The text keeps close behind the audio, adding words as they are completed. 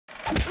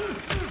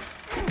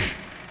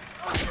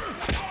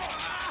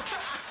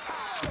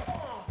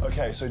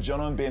Okay, so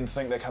Jono and Ben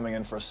think they're coming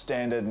in for a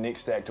standard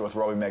next actor with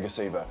Robbie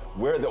Magasiva.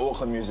 We're at the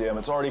Auckland Museum.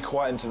 It's already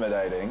quite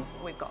intimidating.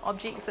 We've got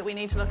objects that we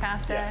need to look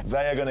after. Yeah.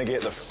 They are going to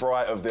get the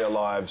fright of their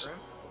lives.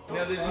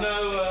 Now, there's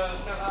no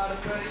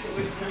artifacts that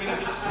we're going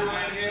to destroy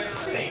in here.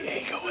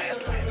 The eagle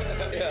has landed.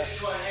 Yeah.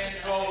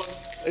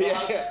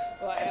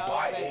 And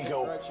by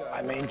eagle,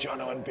 I mean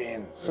Jono and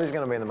Ben. He's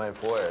going to be in the main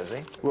foyer, is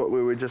he? What,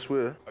 where we just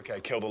were? Okay,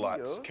 kill the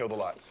lights. Kill the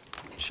lights.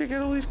 Check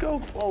out all these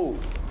gold. Whoa.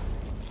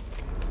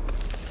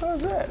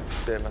 How's that?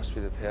 So it must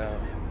be the power.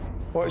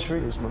 What,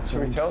 should we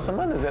tell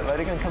someone? Is that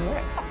lady going to come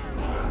back?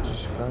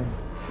 Just your phone.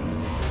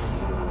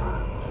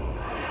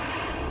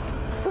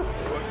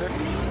 What's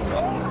happening?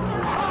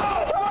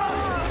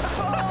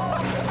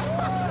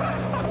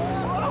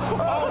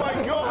 Oh my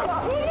God!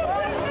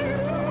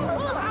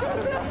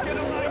 Get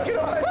away, get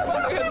away!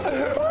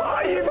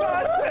 Oh, you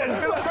bastard!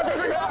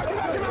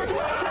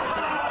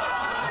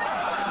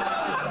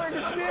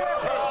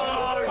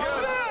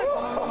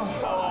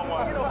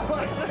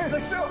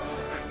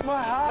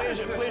 My heart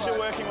Pleasure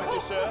working with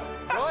you, sir.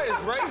 Guy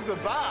has raised the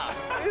bar.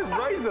 He has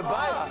raised the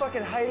bar. I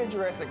fucking hated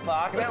Jurassic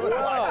Park. That was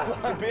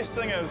like... The best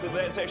thing is that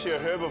that's actually a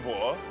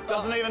herbivore.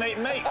 Doesn't even eat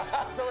meat.